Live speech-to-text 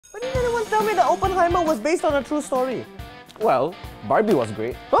Why didn't anyone tell me that Oppenheimer was based on a true story? Well, Barbie was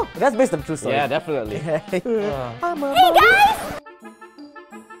great. Oh, that's based on a true story. Yeah, definitely. Hey guys!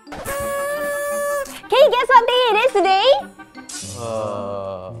 Can you guess what day it is today?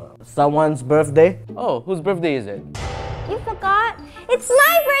 Someone's birthday? Oh, whose birthday is it? You forgot? It's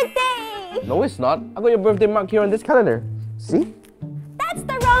my birthday! No, it's not. I got your birthday marked here on this calendar. See? That's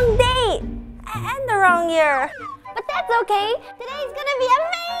the wrong date! And the wrong year. But that's okay. Today's gonna be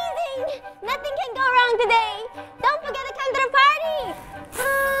amazing! Nothing can go wrong today. Don't forget to come to the party!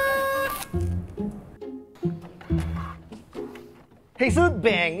 Hey Suit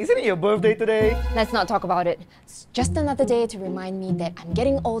Bang, isn't it your birthday today? Let's not talk about it. It's just another day to remind me that I'm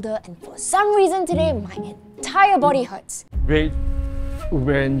getting older and for some reason today my entire body hurts. Wait,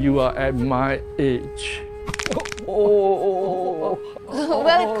 when you are at my age. Oh.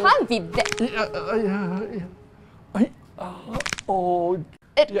 Well, it can't be that.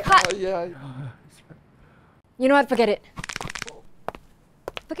 It can't. Yeah. You know what? Forget it.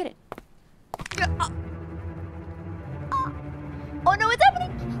 Forget it. Oh no, what's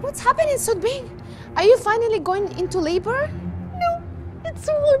happening? What's happening, Sudbing? Are you finally going into labor? No, it's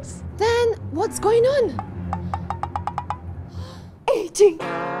worse. Then what's going on? Aging.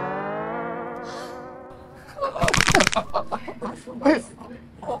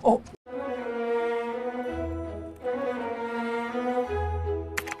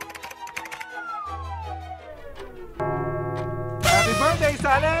 Happy birthday,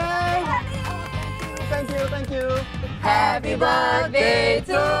 Sally! Thank you. Happy birthday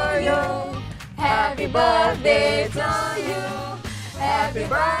to you. Happy birthday to you. Happy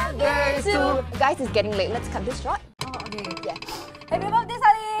birthday to... Guys, it's getting late. Let's cut this short. Oh, okay. Yeah. Happy birthday,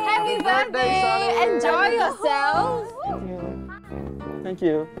 Sally! Happy birthday! Enjoy yourself. Thank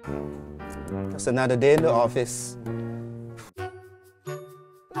you. Just another day in the office.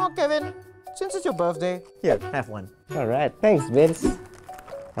 Oh, Kevin, since it's your birthday, here, have one. Alright, thanks, Vince.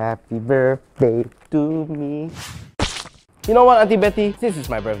 Happy birthday to me. You know what, Auntie Betty? Since it's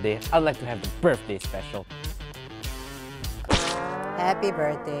my birthday, I'd like to have the birthday special. Happy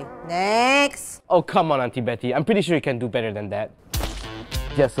birthday. Next! Oh, come on, Auntie Betty. I'm pretty sure you can do better than that.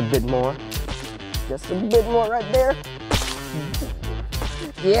 Just a bit more. Just a bit more right there.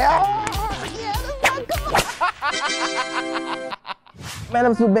 Yeah!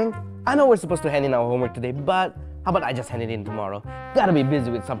 Madam Subeng, I know we're supposed to hand in our homework today, but how about I just hand it in tomorrow? Gotta be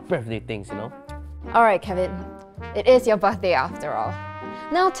busy with some birthday things, you know? Alright, Kevin. It is your birthday after all.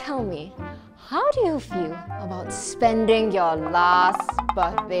 Now tell me, how do you feel about spending your last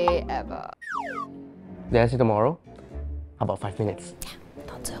birthday ever? Did I say tomorrow? How about 5 minutes?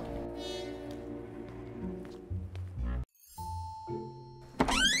 Thought so.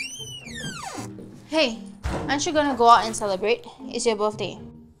 Hey, aren't you gonna go out and celebrate? It's your birthday.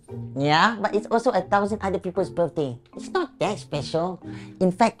 Yeah, but it's also 1,000 other people's birthday. It's not that special.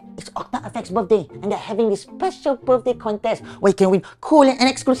 In fact, it's OctaFX birthday and they're having this special birthday contest where you can win cool and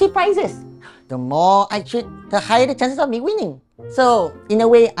exclusive prizes. The more I treat, the higher the chances of me winning. So, in a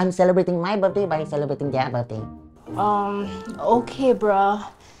way, I'm celebrating my birthday by celebrating their birthday. Okay, bruh.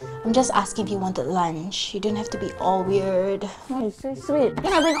 I'm just asking if you wanted lunch. You don't have to be all weird. Oh, it's so sweet.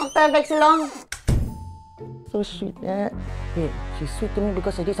 Can I bring OctaFX along? So sweet, that. Wait, she's sweet to me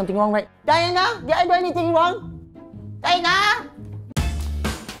because I did something wrong, right? Diana, did I do anything wrong? Diana!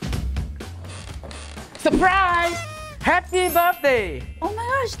 Surprise! Happy birthday! Oh my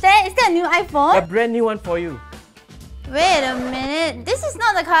gosh, Dad, is that a new iPhone? A brand new one for you. Wait a minute. This is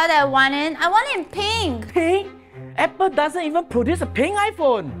not the color that I wanted. I want it in pink. Pink? Apple doesn't even produce a pink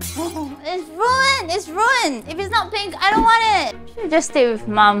iPhone. It's ruined. It's ruined. If it's not pink, I don't want it. Should just stay with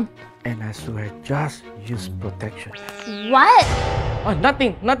Mom. And I swear, just use protection. What? Oh,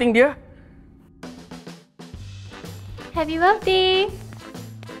 nothing, dear. Happy birthday!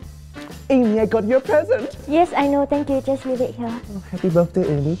 Amy, I got your present. Yes, I know. Thank you. Just leave it here. Oh, happy birthday,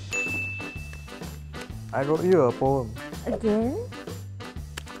 Amy. I wrote you a poem. Again?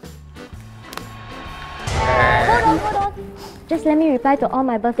 Hold on. Just let me reply to all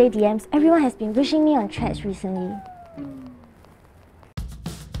my birthday DMs. Everyone has been wishing me on threads recently.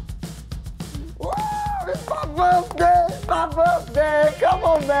 It's my birthday! Come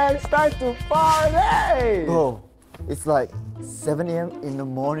on, man, it's time to party! Bro, it's like 7 AM in the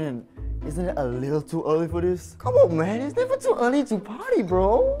morning. Isn't it a little too early for this? Come on, man, it's never too early to party,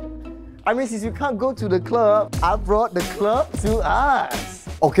 bro. I mean, since you can't go to the club, I brought the club to us.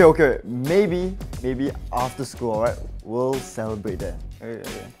 Okay, maybe after school, alright? We'll celebrate that.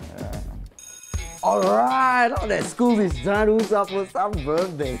 Alright, now that school is done, who's up for some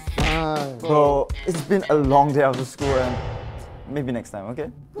birthday fun? Bro, it's been a long day after school and maybe next time,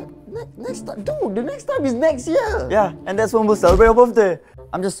 okay? Next time, dude, the next time is next year. Yeah, and that's when we'll celebrate your birthday.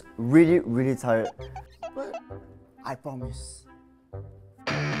 I'm just really, really tired. But I promise.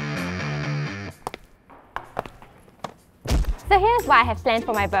 So here's what I have planned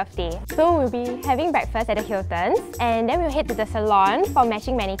for my birthday. So we'll be having breakfast at the Hilton's, and then we'll head to the salon for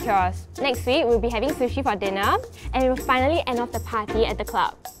matching manicures. Next week, we'll be having sushi for dinner, and we'll finally end off the party at the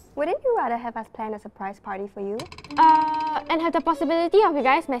club. Wouldn't you rather have us plan a surprise party for you? And have the possibility of you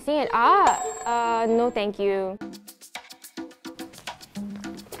guys messing it up? No thank you.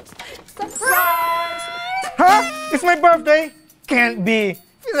 Surprise! Huh? It's my birthday? Can't be.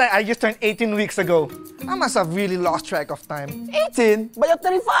 Feels like I just turned 18 weeks ago. I must have really lost track of time. 18? But you're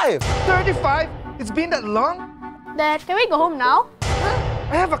 35! 35? It's been that long? Dad, can we go home now?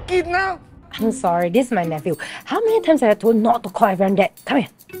 I have a kid now. I'm sorry, this is my nephew. How many times have I told not to call everyone Dad? Come here.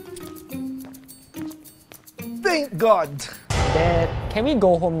 Thank God. Dad, can we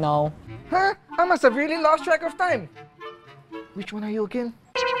go home now? Huh? I must have really lost track of time. Which one are you again?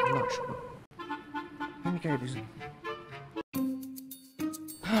 I'm not sure. Let me carry this.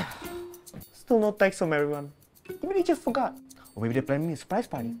 Still no text from everyone. Maybe they just forgot. Or maybe they planned me a surprise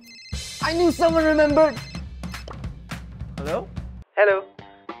party. I knew someone remembered! Hello? Hello.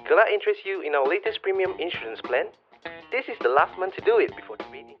 Could I interest you in our latest premium insurance plan? This is the last month to do it before the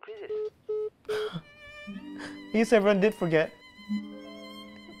rate increases. Yes, everyone did forget.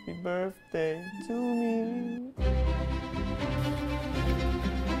 Happy birthday to me.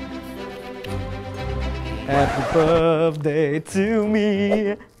 Happy birthday to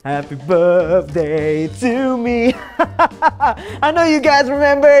me. Happy birthday to me. I know you guys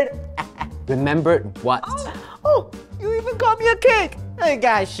remembered. Remembered what? Oh, you even got me a cake. You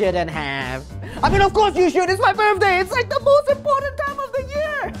guys shouldn't have. I mean, of course you should. It's my birthday. It's like the most important time of the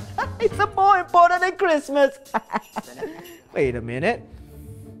year. It's more important than Christmas. Wait a minute.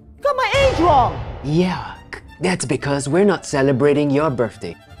 You got my age wrong. Yeah, that's because we're not celebrating your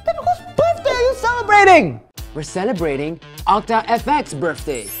birthday. Then whose birthday are you celebrating? We're celebrating OctaFX's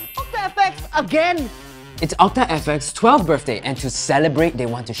birthday. OctaFX again? It's OctaFX's 12th birthday, and to celebrate, they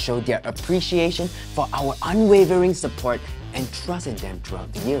want to show their appreciation for our unwavering support and trust in them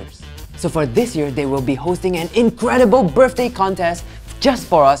throughout the years. So for this year, they will be hosting an incredible birthday contest just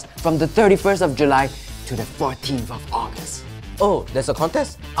for us from the 31st of July to the 14th of August. Oh, there's a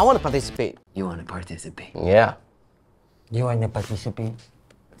contest? I want to participate. You want to participate? Yeah. You want to participate?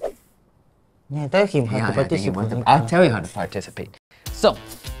 Yeah, tell him how to participate. I'll tell you how to participate. So,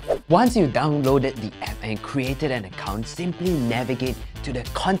 once you downloaded the app and created an account, simply navigate to the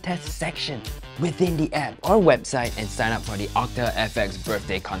contest section within the app or website and sign up for the OctaFX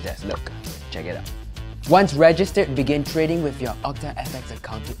birthday contest. Look, check it out. Once registered, begin trading with your OctaFX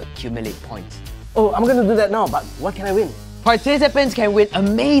account to accumulate points. Oh, I'm gonna do that now, but what can I win? Participants can win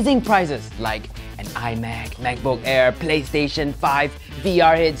amazing prizes like an iMac, MacBook Air, PlayStation 5,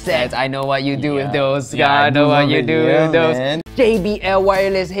 VR headsets. I know what you do with those. Yeah, I know what you do with those. Man. JBL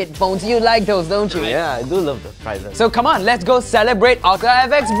wireless headphones. You like those, don't you? Yeah, I do love the prizes. So come on, let's go celebrate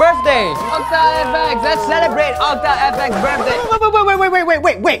OctaFX's birthday! OctaFX, let's celebrate OctaFX's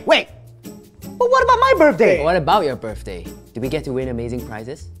birthday! Wait! But what about my birthday? What about your birthday? Do we get to win amazing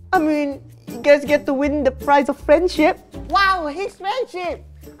prizes? I mean, you guys get to win the prize of friendship. Wow, his friendship!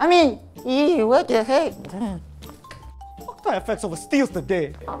 I mean, what the heck? OctaFX oversteals the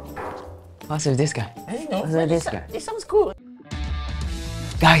day. What's with this guy? What's with this guy? It sounds cool.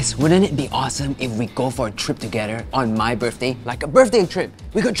 Guys, wouldn't it be awesome if we go for a trip together on my birthday? Like a birthday trip.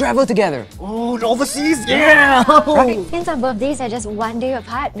 We could travel together. Oh, overseas? Yeah! Since our birthdays are just one day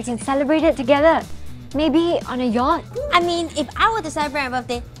apart, we can celebrate it together. Maybe on a yacht. I mean, if I were to celebrate my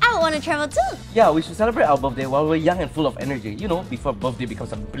birthday, I would want to travel too. Yeah, we should celebrate our birthday while we're young and full of energy. You know, before birthday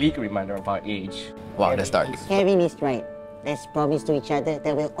becomes a bleak reminder of our age. Wow, that's dark. Kevin is right. Let's promise to each other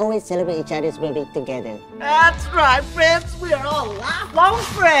that we'll always celebrate each other's birthday together. That's right, friends. We are all lifelong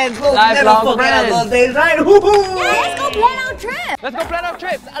friends. We'll Lifelong never forget friends. our birthdays, right? Woohoo! Let's go plan our trip. Let's go plan our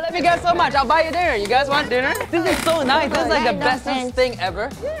trips. I love you guys so much. I'll buy you dinner. You guys want dinner? This is so nice. This is like the bestest thing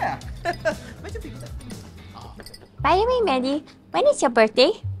ever. Yeah. By the way, Maddie, when is your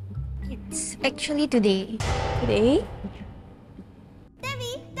birthday? It's actually today. Today?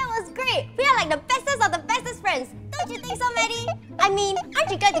 Debbie, that was great. We are like the bestest of the bestest friends. Don't you think so, Maddie? I mean,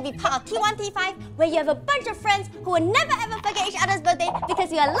 aren't you glad to be part of T1, T5, where you have a bunch of friends who will never ever forget each other's birthday because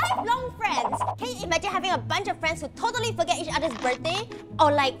we are lifelong friends? Can you imagine having a bunch of friends who totally forget each other's birthday?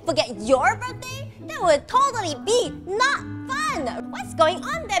 Or like, forget your birthday? That would totally be not fun. What's going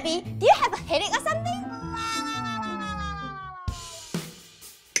on, Debbie? Do you have a headache or something?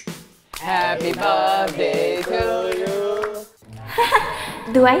 Happy birthday to you.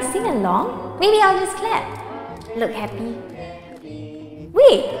 Do I sing along? Maybe I'll just clap. Look happy.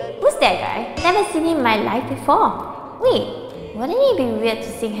 Wait, who's that guy? Never seen him in my life before. Wait, wouldn't it be weird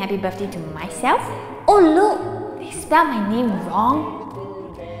to sing happy birthday to myself? Oh look, they spelled my name wrong.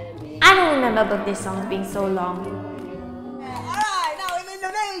 I don't remember birthday songs being so long. Alright, now in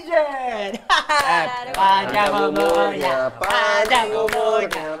Indonesian! Panjang umurnya, panjang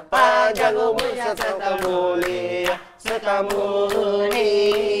umurnya, panjang umurnya serta mulia, serta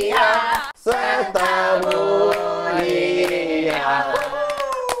mulia, serta mulia.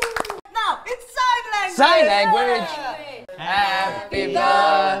 Now, it's sign language! Sign language! Happy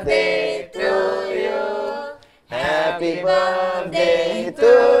birthday to you. Happy birthday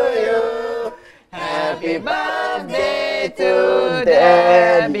to you. Happy birthday to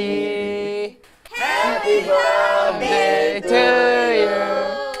Debbie. Happy birthday to you.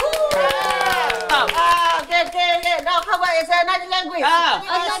 Okay. Now how about it's another language?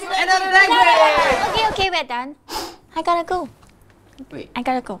 Another language. Okay, we're done. I gotta go. Wait. I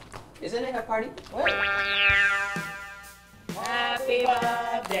gotta go. Isn't it a party? Happy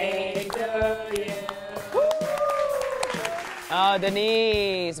birthday to you. Oh,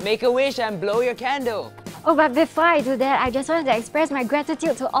 Denise, make a wish and blow your candle. Oh, but before I do that, I just wanted to express my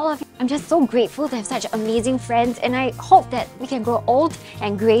gratitude to all of you. I'm just so grateful to have such amazing friends, and I hope that we can grow old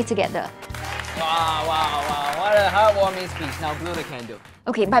and grey together. Wow. What a heartwarming speech. Now blow the candle.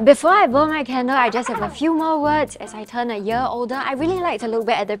 Okay, but before I blow my candle, I just have a few more words. As I turn a year older, I really like to look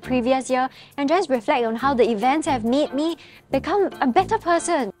back at the previous year and just reflect on how the events have made me become a better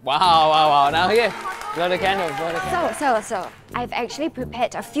person. Wow. Now here, blow the candle, So, I've actually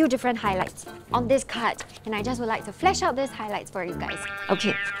prepared a few different highlights on this card, and I just would like to flesh out these highlights for you guys.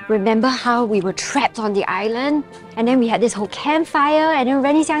 Okay, remember how we were trapped on the island? And then we had this whole campfire, and then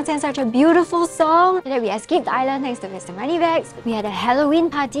Rennie Xiang sang such a beautiful song. And then we escaped the island thanks to Mr. Moneybags. We had a Halloween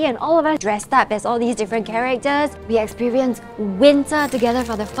party, and all of us dressed up as all these different characters. We experienced winter together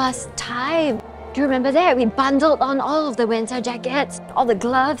for the first time. Do you remember that? We bundled on all of the winter jackets, all the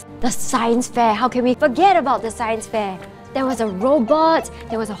gloves, the science fair. How can we forget about the science fair? There was a robot,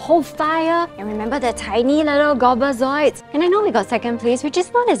 there was a whole fire, and remember the tiny little Gobblezoids? And I know we got second place, which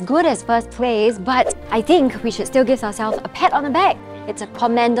is not as good as first place, but I think we should still give ourselves a pat on the back. It's a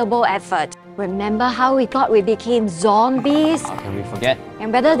commendable effort. Remember how we thought we became zombies? How can we forget?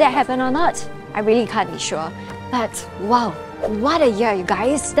 And whether that happened or not, I really can't be sure. But wow, what a year, you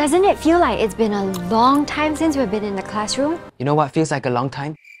guys. Doesn't it feel like it's been a long time since we've been in the classroom? You know what feels like a long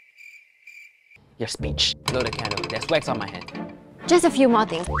time? Your speech. Blow the candle. There's wax on my hand. Just a few more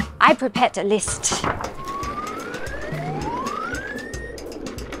things. I prepared a list.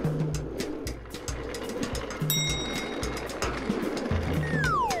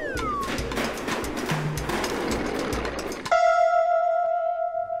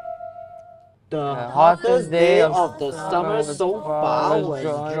 The hottest day of the summer so far was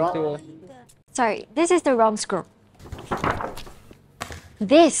dropped. Sorry, this is the wrong scroll.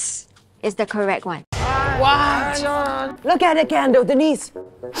 This is the correct one. What? Look at the candle, Denise.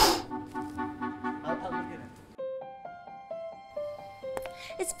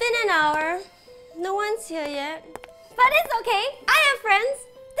 It's been an hour. No one's here yet. But it's okay. I have friends.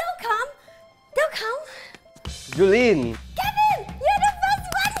 They'll come. Julene, Kevin, you're the first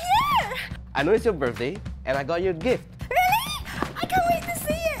one here. I know it's your birthday, and I got you a gift. Really? I can't wait to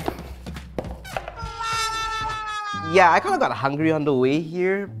see it. Yeah, I kind of got hungry on the way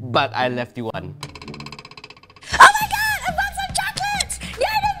here, but I left you one. Oh my god, a box of chocolates!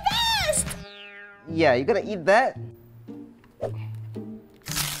 You're the best! Yeah, you gonna eat that?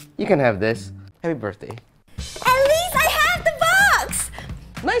 You can have this. Happy birthday. At least I have the box!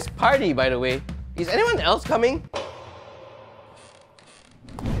 Nice party, by the way. Is anyone else coming?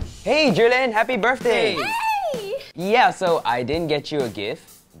 Hey, Julian, happy birthday! Hey! Yeah, so I didn't get you a gift,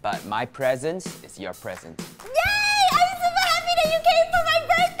 but my presence is your present. Yay! I'm super happy that you came for my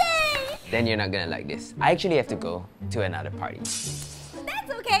birthday! Then you're not gonna like this. I actually have to go to another party. That's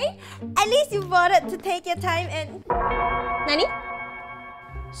okay. At least you bothered to take your time and... Nani?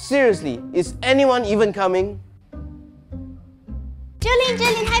 Seriously, is anyone even coming?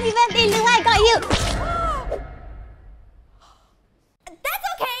 Julian, happy birthday, look what I got you! That's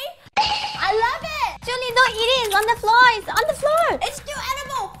okay! I love it! Julian, don't eat it, it's on the floor, it's on the floor! It's still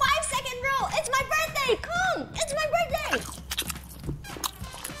edible, 5-second rule! It's my birthday, come! It's my birthday!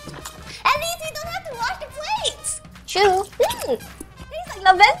 At least we don't have to wash the plates! True. Tastes like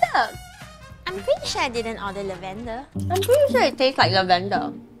lavender! I'm pretty sure I didn't order lavender. I'm pretty sure it tastes like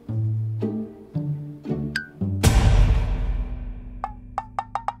lavender.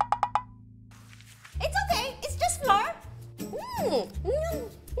 It's okay, it's just flour.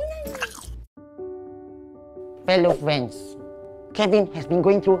 fellow friends, Kevin has been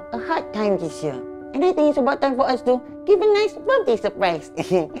going through a hard time this year. And I think it's about time for us to give a nice birthday surprise.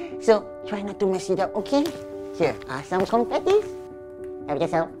 So, try not to mess it up, okay? Here are some confettis. Have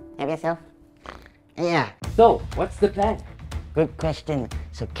yourself. Have yourself. Yeah. So, what's the plan? Good question.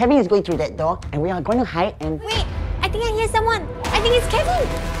 So, Kevin is going through that door, and we are going to hide and... Wait, I think I hear someone. I think it's Kevin.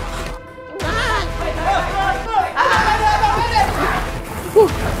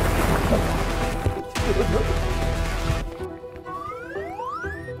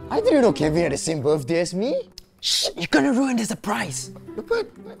 I didn't know Kevin had the same birthday as me. Shh, you're gonna ruin the surprise. But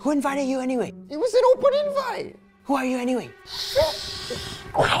Who invited you anyway? it was an open invite. Who are you anyway?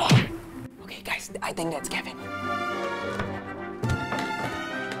 Okay guys, I think that's Kevin.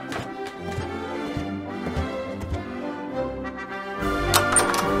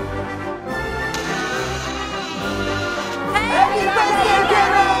 Happy birthday,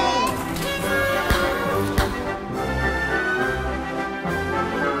 Kevin!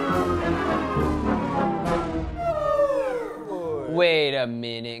 Wait a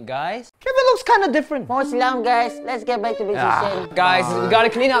minute, guys. Kevin looks kind of different. Pause long, guys. Let's get back to business. Guys, we gotta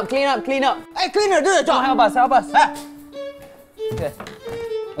clean up. Hey, cleaner, do the job. Help us. Okay.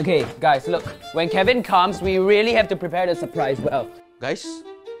 Okay, guys, look. When Kevin comes, we really have to prepare the surprise well. Guys,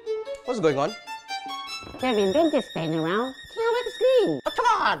 what's going on? Kevin, don't just stand around. Clear away the screen. Oh, come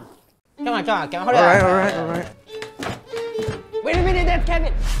on. Come on, hurry up. Alright. Wait a minute, that's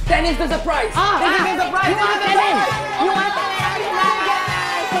Kevin. That is the surprise. This is the surprise. You want Kevin? You want Kevin?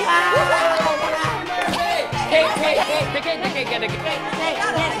 Hey, get it. Oh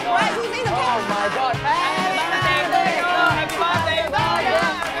my God. Happy birthday.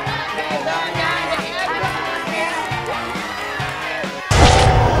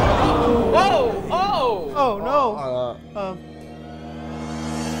 Oh no.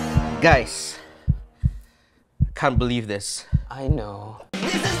 Guys, can't believe this. I know.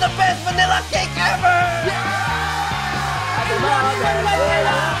 This is the best vanilla cake ever!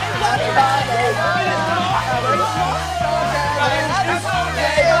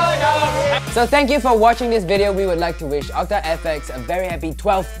 So thank you for watching this video. We would like to wish OctaFX a very happy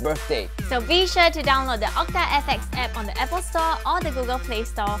 12th birthday. So be sure to download the OctaFX app on the Apple Store or the Google Play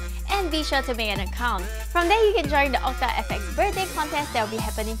Store, and be sure to make an account. From there, you can join the OctaFX birthday contest that will be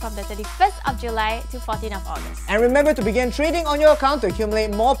happening from the 31st of July to 14th of August. And remember to begin trading on your account to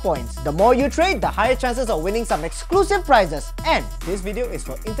accumulate more points. The more you trade, the higher chances of winning some exclusive prizes. And this video is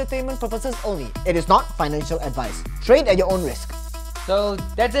for entertainment purposes only. It is not financial advice. Trade at your own risk. So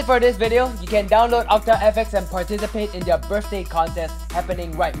that's it for this video. You can download OctaFX and participate in their birthday contest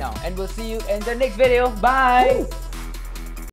happening right now. And we'll see you in the next video. Bye!